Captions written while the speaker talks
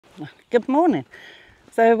Good morning.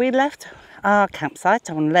 So we left our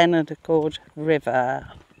campsite on Windjana Gorge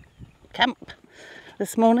River camp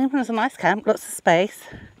this morning. It was a nice camp, lots of space,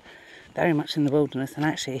 very much in the wilderness, and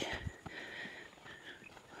actually it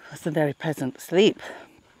was a very pleasant sleep.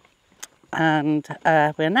 And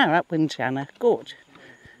we're now at Windjana Gorge.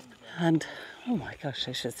 And oh my gosh,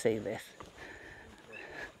 I should see this.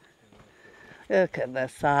 Look at the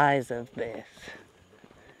size of this.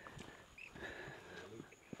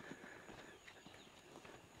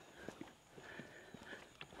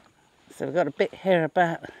 So we've got a bit here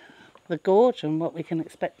about the gorge and what we can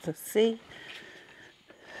expect to see.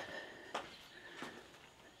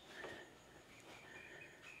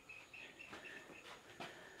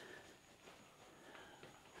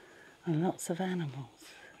 And lots of animals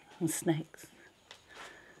and snakes.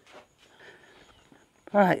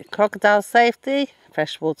 Right, crocodile safety.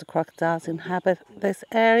 Freshwater crocodiles inhabit this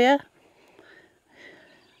area.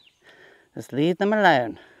 Just leave them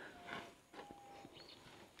alone.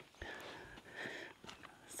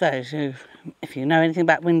 So, if you know anything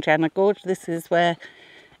about Windjana Gorge, this is where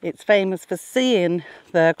it's famous for seeing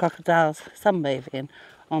the crocodiles sunbathing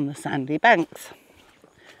on the sandy banks.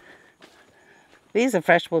 These are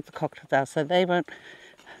freshwater crocodiles, so they won't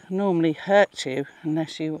normally hurt you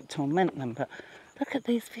unless you torment them. But look at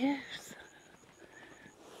these views.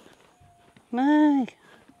 My.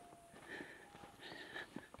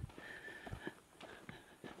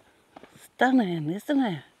 Stunning, isn't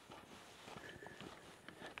it?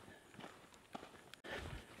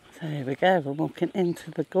 So here we go, we're walking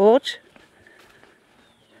into the gorge.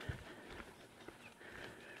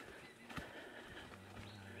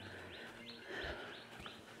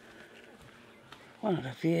 What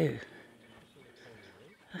a view.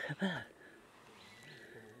 Look at that.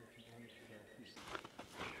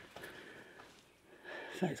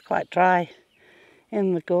 So it's quite dry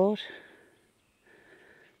in the gorge.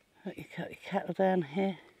 But you got your cattle down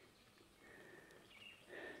here.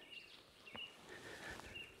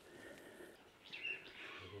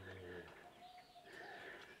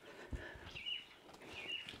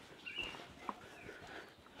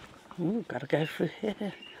 Ooh, gotta go through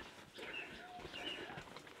here.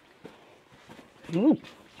 Ooh.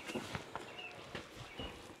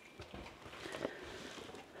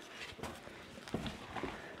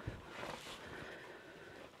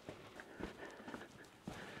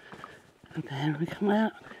 And then we come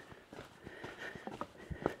out.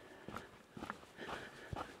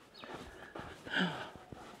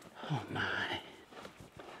 Oh my.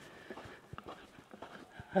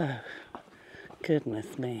 Oh,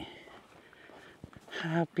 goodness me.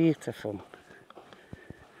 How beautiful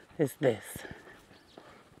is this?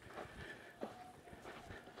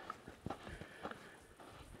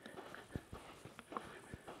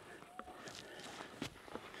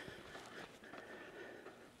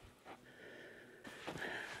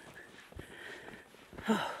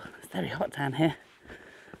 Oh, it's very hot down here.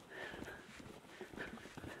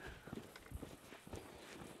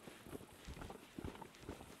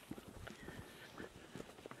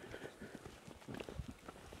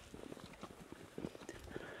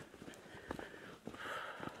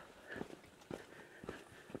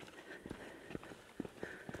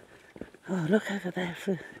 Oh, look over there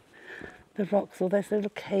through the rocks, all those little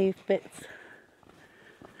cave bits.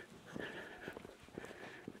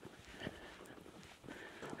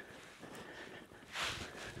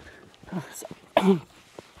 Oh,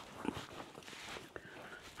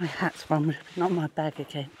 my hat's from ripping on my bag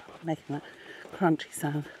again, making that crunchy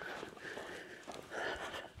sound.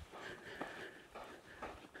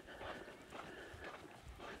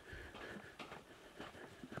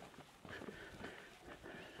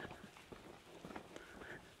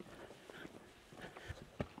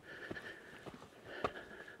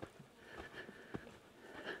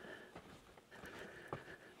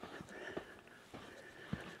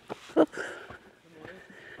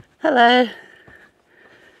 Hello.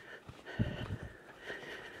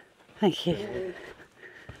 Thank you.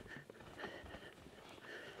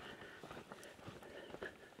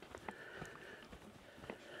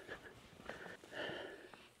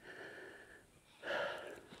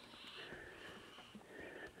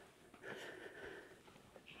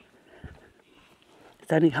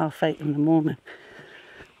 It's only 8:30 in the morning.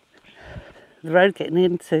 The road getting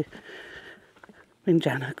into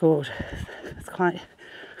Windjana Gorge is quite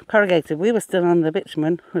corrugated. We were still on the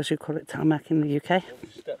bitumen, as you call it, tarmac in the UK.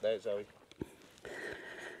 Step there, Zoe.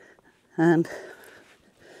 And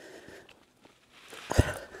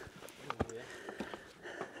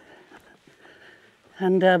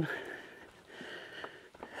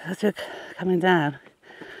as we were coming down,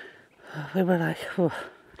 we were like, oh,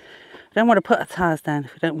 We don't want to put our tyres down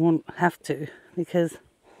if we don't have to, because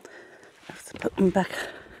we have to put them back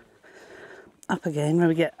up again when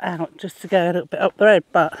we get out, just to go a little bit up the road.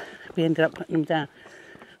 But we ended up putting them down.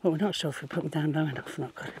 But we're not sure if we put them down low enough or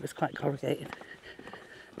not. God, it was quite corrugated.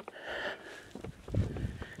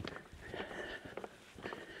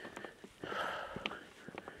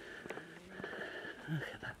 Look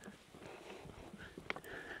at that.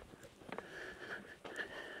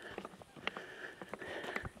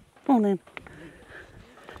 Morning.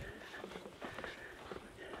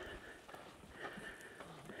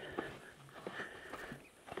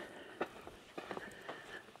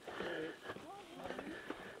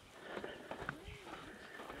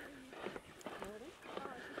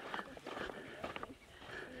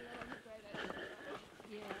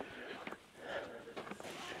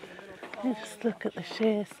 You just look at the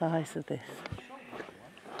sheer size of this.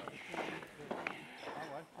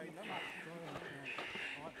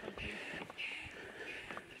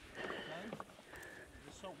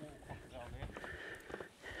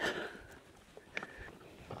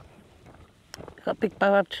 Got a big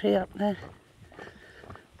boab tree up there.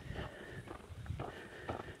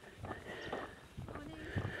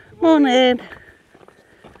 Morning.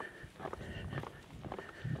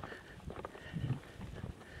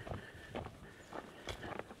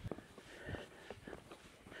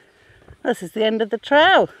 This is the end of the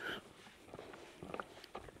trail.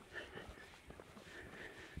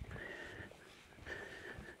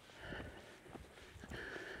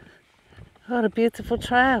 What a beautiful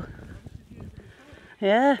trail.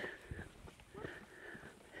 Yeah.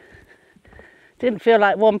 Didn't feel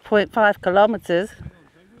like 1.5 kilometres.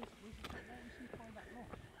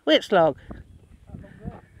 Which log?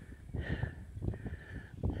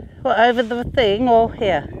 What, over the thing or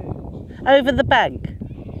here? Over the bank?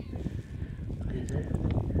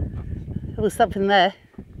 There was something there.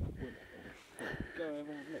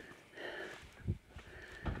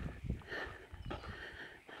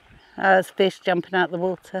 There's fish jumping out the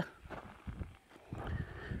water.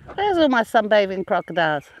 Where's all my sunbathing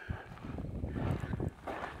crocodiles?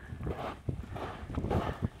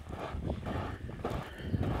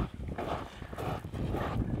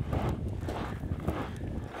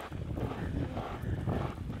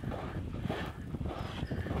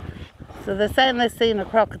 So they're saying they've seen a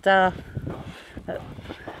crocodile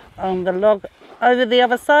on the log over the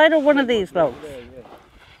other side, or one of these logs?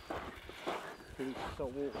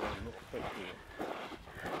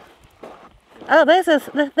 Oh, there's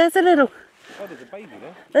a little. Oh, there's a baby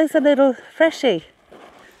there. There's a little freshie.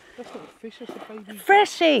 That's not a fish, that's a baby.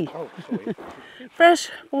 Freshie. Oh, sorry. Fresh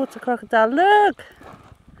water crocodile. Look.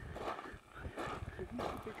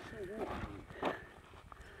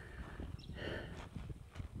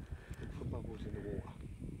 Bubbles in the water.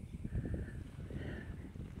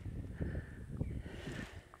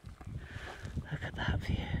 Look at that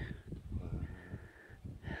view.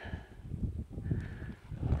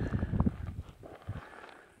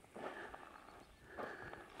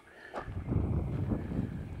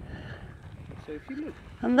 So if you look,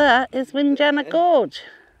 And that is Windjana Gorge.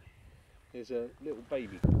 there's a little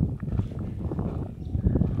baby.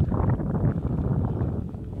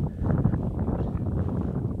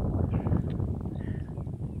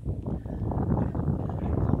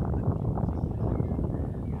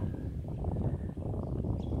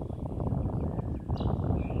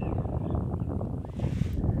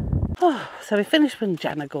 Oh, so we finished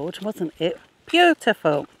Windjana Gorge, wasn't it?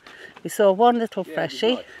 Beautiful. We saw one little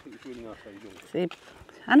freshie. It was really nice how you doing. See,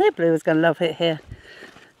 I knew Blue was going to love it here.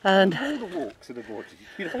 And all the walks in the gorges,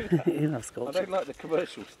 you know that? he loves I gorge. don't like the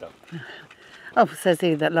commercial stuff. Oh, says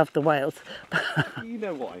he that loved the whales. You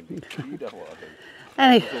know what I mean. You know what I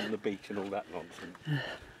mean. Anyway, On the beach and all that nonsense.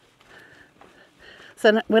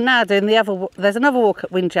 so we're now doing the other. There's another walk at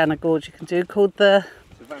Windjana Gorge you can do called the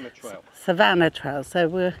Savannah Trail. Savannah Trail. So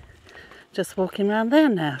we're just walking around there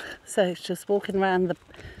now. So it's just walking around the.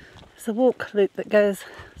 It's a walk loop that goes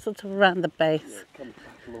sort of around the base. Yeah, it comes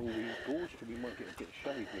back along the gorge, so we might get a bit of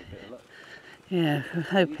shade with a bit of luck. Yeah, I'm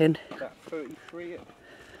hoping. About 33 at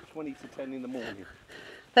 20 to 10 in the morning.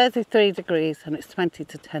 33 degrees and it's 20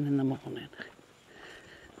 to 10 in the morning.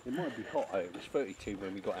 It might be hot. It was 32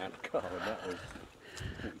 when we got out of the car, and that was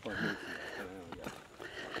 45 minutes ago.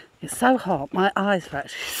 It's so hot, my eyes are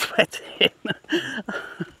actually sweating.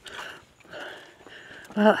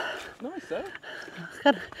 But Nice though.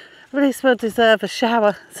 God, really will deserve a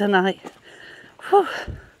shower tonight. Whew.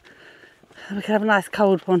 We can have a nice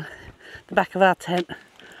cold one at the back of our tent.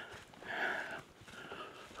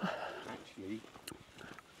 Actually,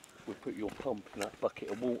 we'll put your pump in that bucket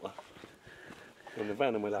of water in the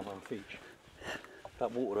van and we'll have our feet.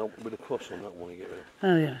 That water with a cross on that one to get rid of.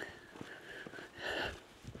 Oh yeah.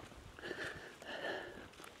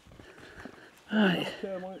 Right.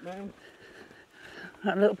 Termite mound.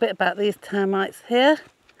 A little bit about these termites here.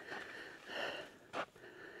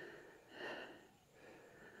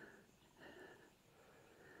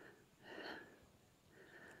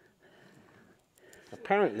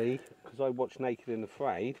 Apparently, because I watch Naked and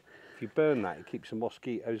Afraid, if you burn that, it keeps the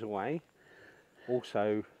mosquitoes away.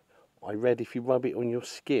 Also, I read if you rub it on your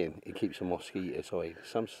skin, it keeps the mosquitoes away.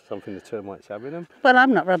 Something the termites have in them. Well,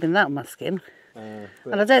 I'm not rubbing that on my skin. And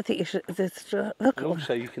I don't think you should. Look. And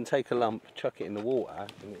also, you can take a lump, chuck it in the water,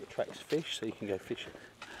 and it attracts fish, so you can go fishing.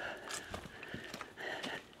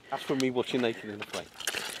 That's from me watching Naked and Afraid.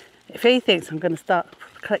 If he thinks I'm going to start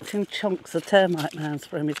collecting chunks of termite mounds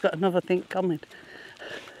for him, he's got another thing coming.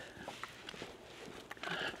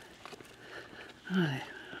 Right.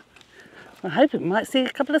 I hope we might see a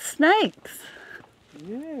couple of snakes.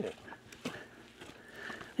 Yeah. I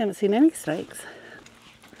haven't seen any snakes.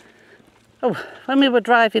 Oh, when we were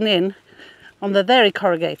driving in on the very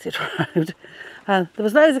corrugated road, there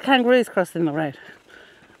was loads of kangaroos crossing the road.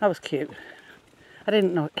 That was cute. I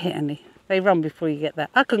didn't hit any. They run before you get there.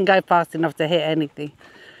 I couldn't go fast enough to hit anything.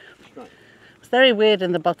 Right. It was very weird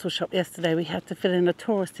in the bottle shop yesterday. We had to fill in a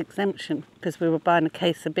tourist exemption because we were buying a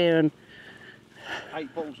case of beer and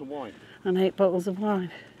 8 bottles of wine. And 8 bottles of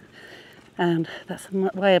wine. And that's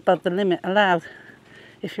way above the limit allowed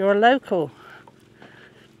if you're a local.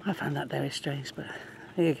 I found that very strange, but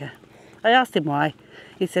there you go. I asked him why.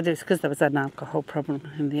 He said it was because there was an alcohol problem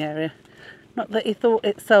in the area. Not that he thought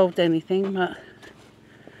it solved anything, but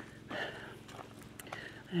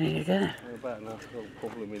there you go. How about an alcohol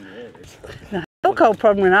problem in the area? The alcohol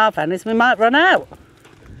problem in our van is we might run out.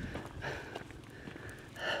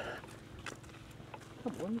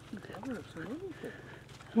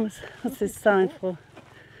 What's this sign for?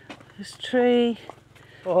 This tree.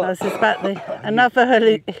 Oh, this is about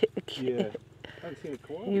another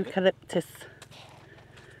eucalyptus.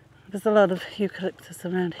 There's a lot of eucalyptus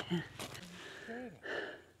around here.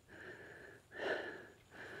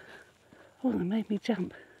 Oh, it made me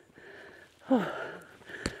jump. Oh,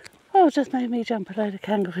 it just made me jump. A load of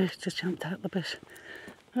kangaroos just jumped out the bush.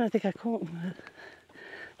 I don't think I caught them.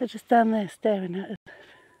 They're just down there staring at us.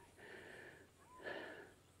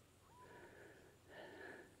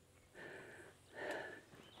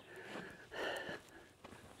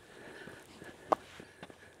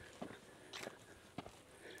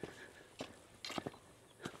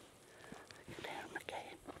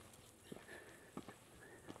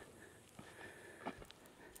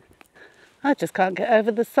 I just can't get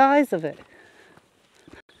over the size of it.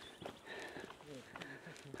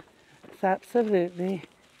 It's absolutely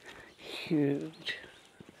huge.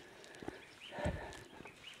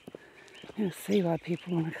 You'll see why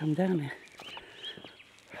people want to come down here.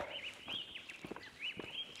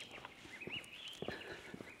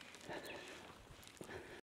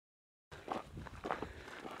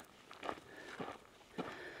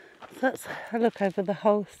 So that's a look over the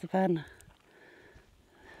whole savannah.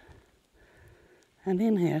 And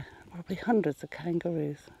in here, probably hundreds of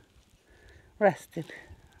kangaroos rested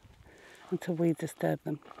until we disturb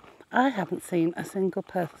them. I haven't seen a single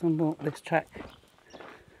person walk this track.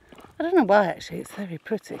 I don't know why actually, it's very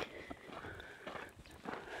pretty.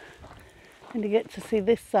 And you get to see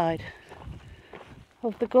this side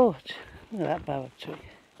of the gorge. Look at that boa tree.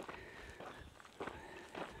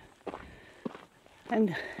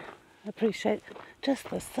 And appreciate just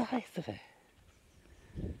the size of it.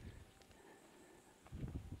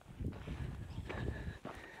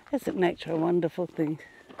 Isn't nature a wonderful thing?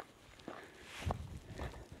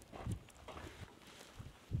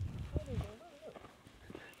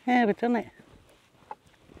 Yeah, we've done it.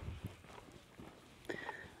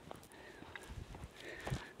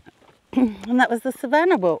 And that was the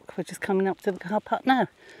Savannah Walk, which is coming up to the car park now.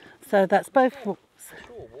 So that's both walks. The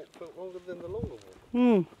short walk felt longer than the longer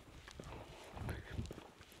walk.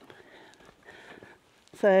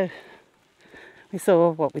 So we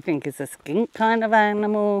saw what we think is a skink kind of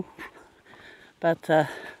animal, but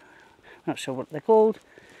not sure what they're called.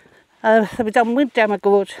 So we've done Windjana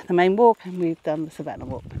Gorge, the main walk, and we've done the Savannah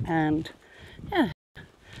Walk. And yeah,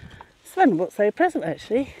 Savannah Walk's very pleasant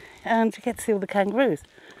actually, and you get to see all the kangaroos.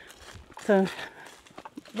 So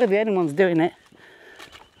we're the only ones doing it.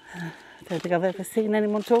 I don't think I've ever seen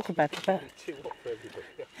anyone talk about it, but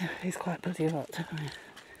yeah, it's quite bloody hot.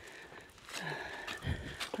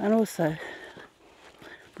 And also,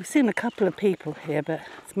 we've seen a couple of people here, but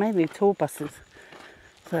it's mainly tour buses.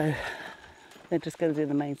 So they're just going to do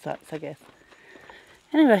the main sites, I guess.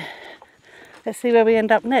 Anyway, let's see where we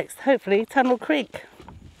end up next. Hopefully Tunnel Creek.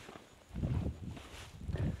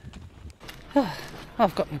 Oh,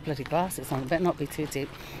 I've got my bloody glasses on, but not be too deep.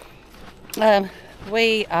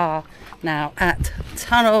 We are now at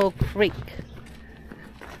Tunnel Creek.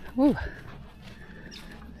 Ooh.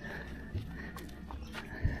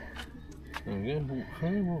 There we go, walk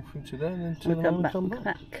through, walk through to there, and then We'll turn around and come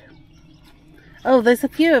back. Oh, there's a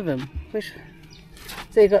few of them.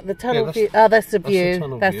 So you've got the tunnel view. Oh, that's the view.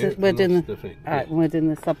 We're doing the right, we're doing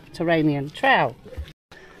the subterranean trail.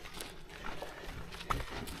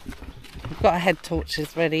 We've got our head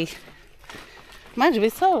torches ready. Mind you, we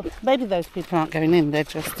saw maybe those people aren't going in. They're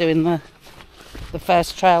just doing the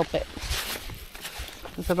first trail bit.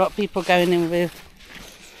 There's a lot of people going in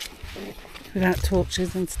without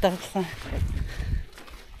torches and stuff. So.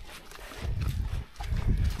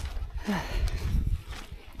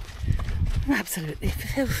 Absolutely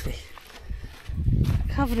filthy,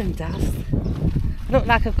 covered in dust. I look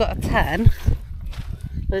like I've got a tan,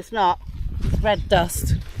 but it's not. It's red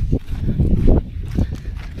dust.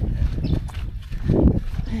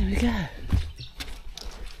 There we go.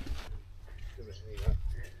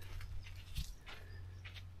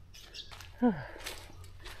 Oh,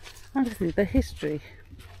 honestly, the history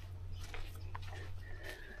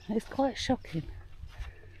is quite shocking.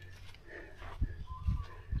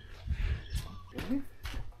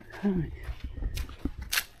 Right.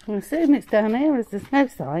 I'm assuming it's down here as there's no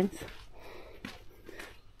signs.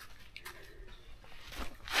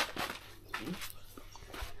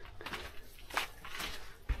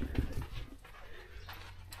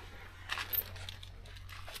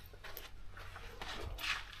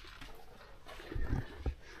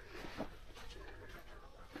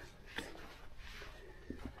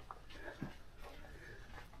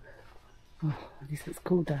 Oh, at least it's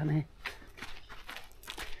cool down here.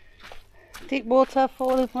 Deep water,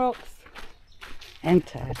 falling rocks.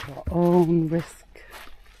 Enter at your own risk.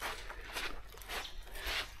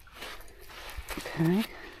 Okay.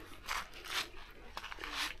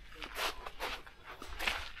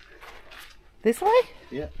 This way?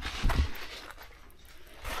 Yeah.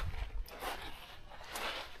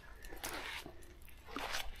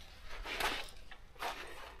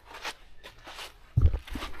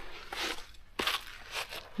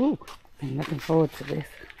 Ooh, I'm looking forward to this.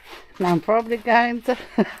 Now I'm probably going to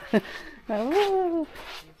oh.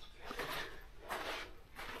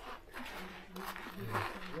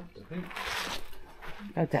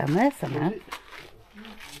 Go down there somehow.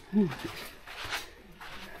 Can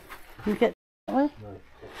you get that way? No.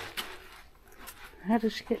 How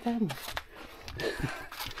does she get down there?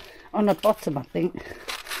 On the bottom, I think.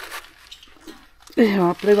 Yeah,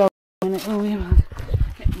 I blew up in it. Oh, yeah.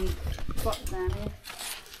 Get me spot down here.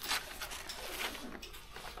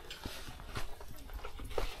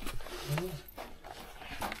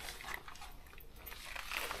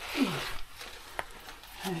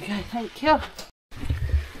 Okay, thank you.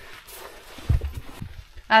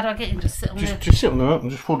 How do I get in? Just sit on there? Just sit on the rope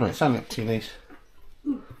and just fall down. Stand up to your knees.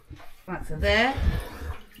 Right, so there.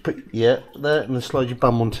 Yeah, there, and then slide your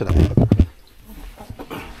bum onto that.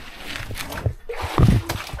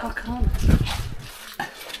 I can't.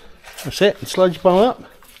 That's it, and slide your bum up.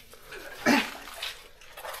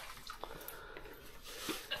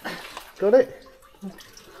 Got it?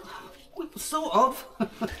 Sort of.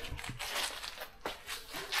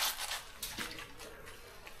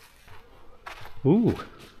 Ooh.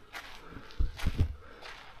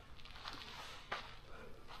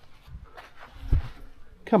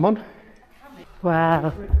 Come on.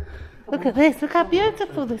 Wow. Look at this. Look how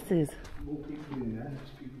beautiful this is.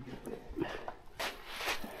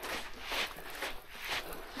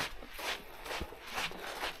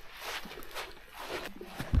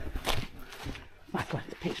 My God,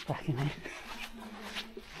 it's pitch black in here.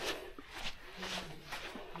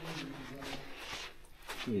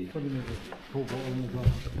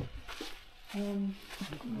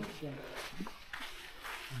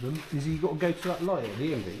 Is you got to go to that light at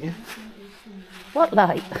the end, didn't you? What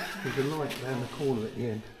light? There's a light down the corner at the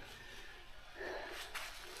end.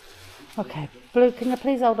 Okay, Blue, can you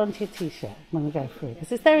please hold on to your t-shirt when we go through?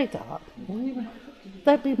 Because it's very dark.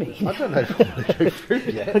 Don't be mean. I don't know if I want to go through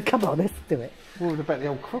yet. Come on, let's do it. What about the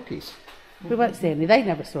old crocodiles? We won't see any. They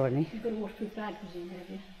never saw any. You've got a waterproof bag, presumably, have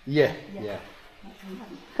you? Yeah.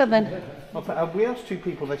 Come then. We asked two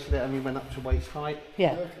people, they said it only went up to waist height.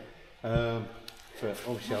 Yeah. So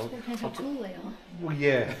obviously It depends how tall they are. well,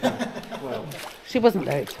 yeah. Well, She wasn't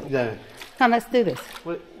very tall. no. Come, let's do this.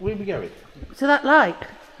 Where are we going? To that light,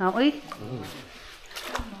 aren't we?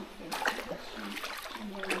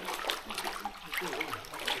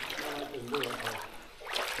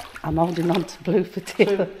 I'm holding on to Blue for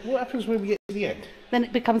dear. So what happens when we get to the end? Then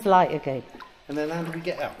it becomes light again. And then how do we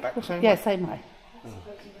get out? Back the same Yeah, way? same way.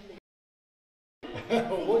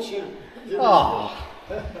 What's you? Oh.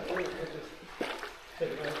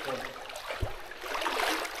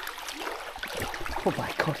 Oh my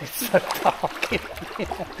god, it's so dark in here.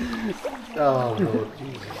 Oh, Lord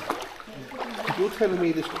Jesus. You're telling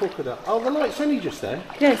me this crocodile... Oh, the light's only just there.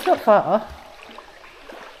 Yeah, it's not far.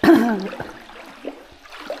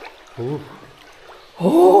 Ooh.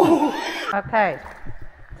 Oh! Okay,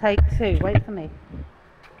 take 2. Wait for me.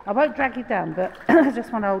 I won't drag you down, but I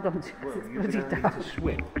just want to hold on to you. It's You're pretty going to dark. need to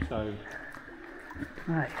swim, so...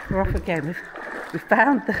 Right, we're off again. We've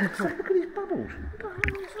found the... Look at these bubbles. What the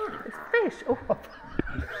hell is that? It's fish. Oh.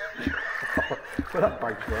 Well, that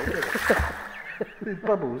bodes well, doesn't it? These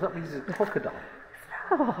bubbles, that means it's a crocodile.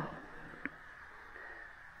 Oh.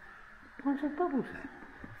 Why's there bubbles there?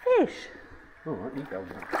 Fish. All right, you go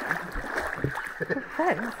that.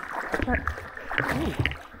 Thanks. But,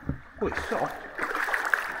 Oh, it's soft.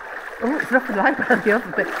 oh, it's nothing like that the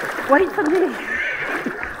other bit. Wait for me.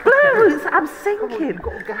 Blue, I'm sinking. You've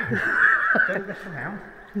got to go. Don't mess around.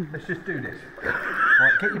 Let's just do this.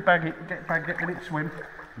 Right, get your bag, get in it, swim.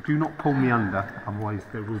 Do not pull me under, otherwise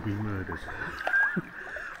there will be murders.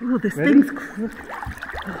 Oh, this Ready? thing's... You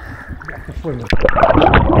have to swim.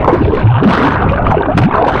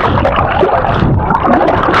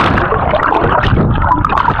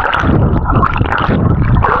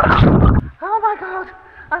 Oh my god,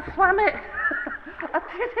 I swam it. I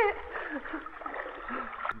did it.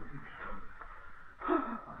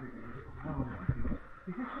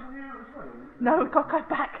 No, we've got to go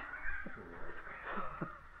back.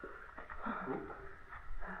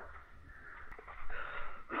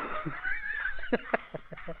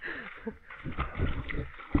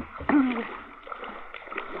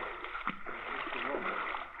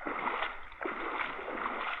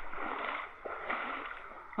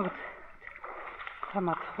 Come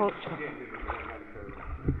on, torch.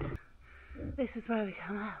 This is where we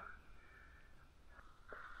come out.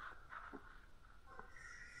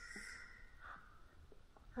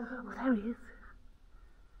 Oh, there he is.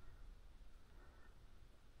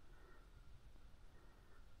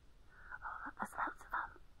 Oh, look, there's loads of them.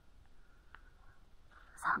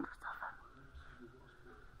 There's hundreds of them.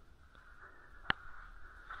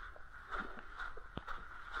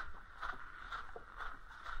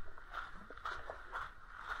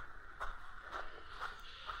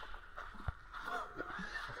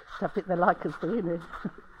 I think they like us doing it.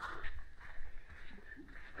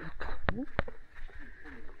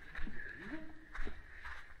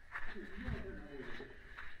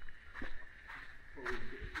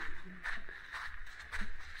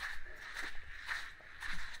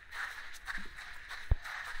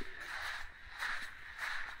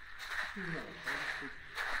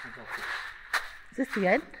 Is this the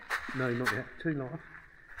end? No, not yet. Too light.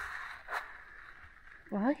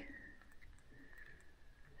 Why?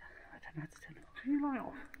 I don't know how to turn it off. Too light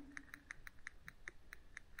off.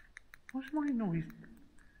 What's my noise?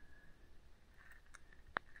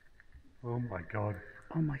 Oh my god.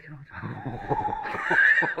 Oh my god.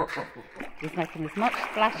 He's making as much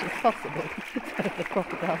splash as possible so the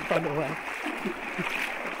crocodile's gone away.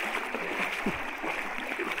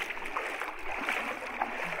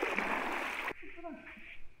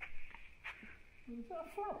 Is that a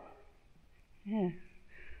flower? Yeah,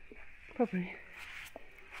 probably.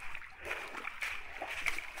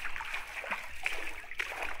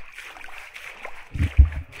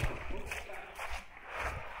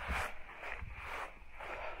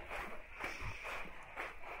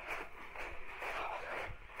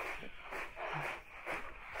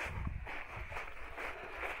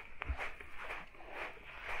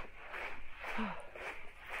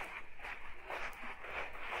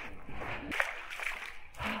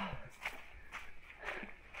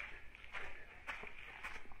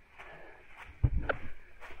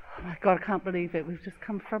 Oh my god, I can't believe it. We've just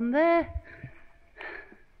come from there.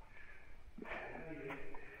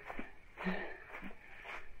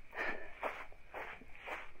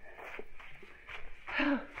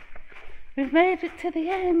 We've made it to the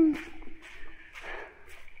end.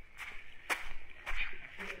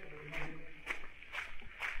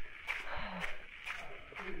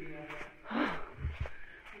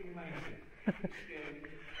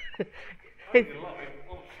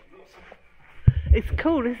 It's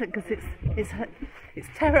cool, isn't it? Because it's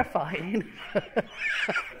terrifying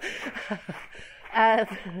and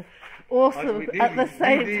awesome at the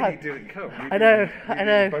same time. I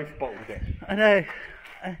know. Both bottled it. I know.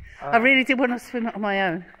 I really did want to swim it on my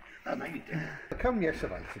own. I know you did. I come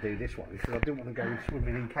yesterday to do this one because I didn't want to go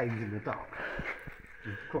swimming in caves in the dark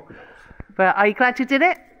with crocodiles. But are you glad you did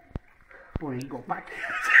it? Well, he got back.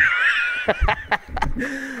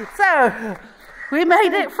 So, we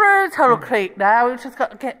made it through Tunnel Creek now. We've just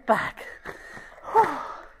got to get back.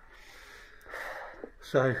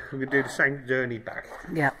 So, we're going to do the same journey back.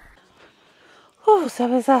 Yep. Oh, so it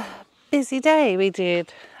was a busy day. We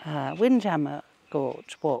did Windjana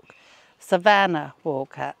Gorge walk, Savannah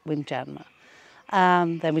Walk at Windjana.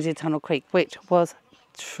 Then we did Tunnel Creek, which was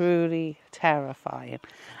truly terrifying.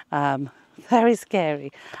 Very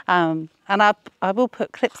scary. And I will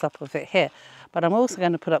put clips up of it here, but I'm also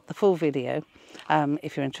going to put up the full video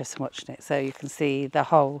if you're interested in watching it, so you can see the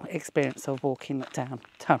whole experience of walking down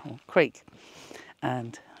Tunnel Creek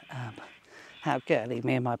and how girly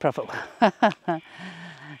me and my brother were.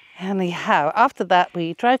 Anyhow, after that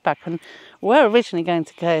we drove back, and we were originally going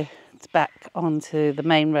to go back onto the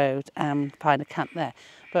main road and find a camp there,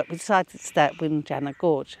 but we decided to stay at Windjana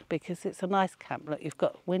Gorge because it's a nice camp. Look, you've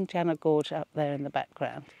got Windjana Gorge up there in the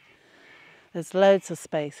background. There's loads of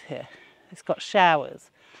space here. It's got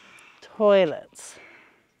showers, toilets,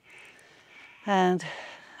 and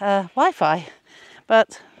Wi-Fi,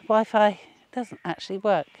 but Wi-Fi doesn't actually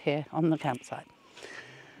work here on the campsite.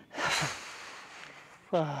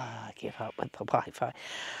 I give up with the Wi-Fi.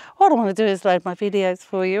 What I want to do is load my videos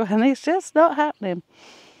for you, and it's just not happening.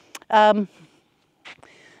 Then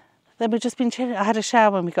we've just been chilling. I had a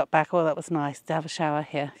shower when we got back. Oh, that was nice to have a shower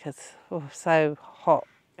here because it's so hot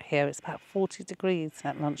here. It's about 40 degrees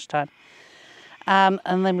at lunchtime. And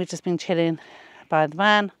then we've just been chilling by the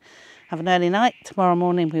van, have an early night. Tomorrow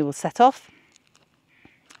morning we will set off,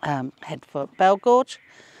 head for Bell Gorge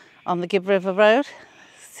on the Gibb River Road,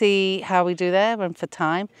 see how we do there, and for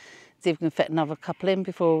time, see if we can fit another couple in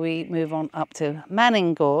before we move on up to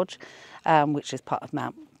Manning Gorge, which is part of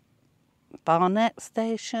Mount Barnett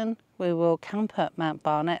Station. We will camp at Mount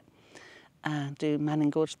Barnett and do Manning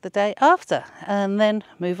Gorge the day after, and then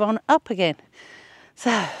move on up again.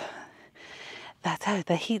 So that's how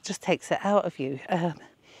the heat just takes it out of you.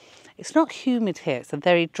 It's not humid here, it's a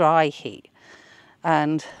very dry heat.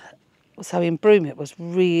 And so in Broome it was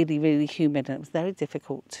really, really humid, and it was very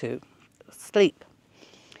difficult to sleep.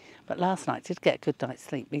 But last night I did get a good night's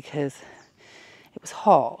sleep because it was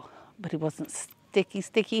hot, but it wasn't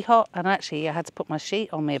sticky hot. And actually I had to put my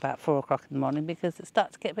sheet on me about 4 o'clock in the morning because it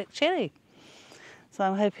started to get a bit chilly. So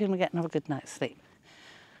I'm hoping we get another good night's sleep.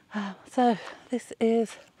 So this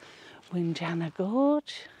is Windjana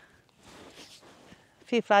Gorge. A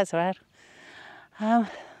few flies around.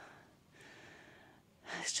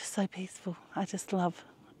 It's just so peaceful. I just love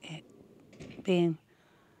it being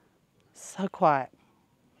so quiet.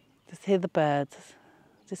 Just hear the birds,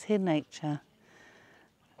 just hear nature.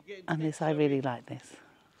 And this, I really like this.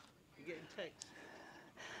 You're getting text.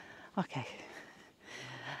 Okay.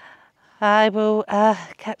 I will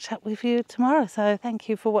catch up with you tomorrow. So thank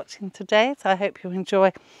you for watching today. So I hope you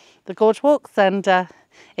enjoy the gorge walks, and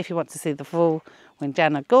if you want to see the full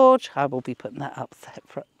Windjana Gorge, I will be putting that up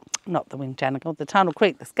separate. Not the Windjana Gorge, the Tunnel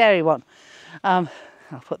Creek, the scary one. I'll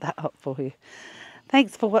put that up for you.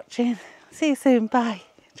 Thanks for watching. See you soon. Bye.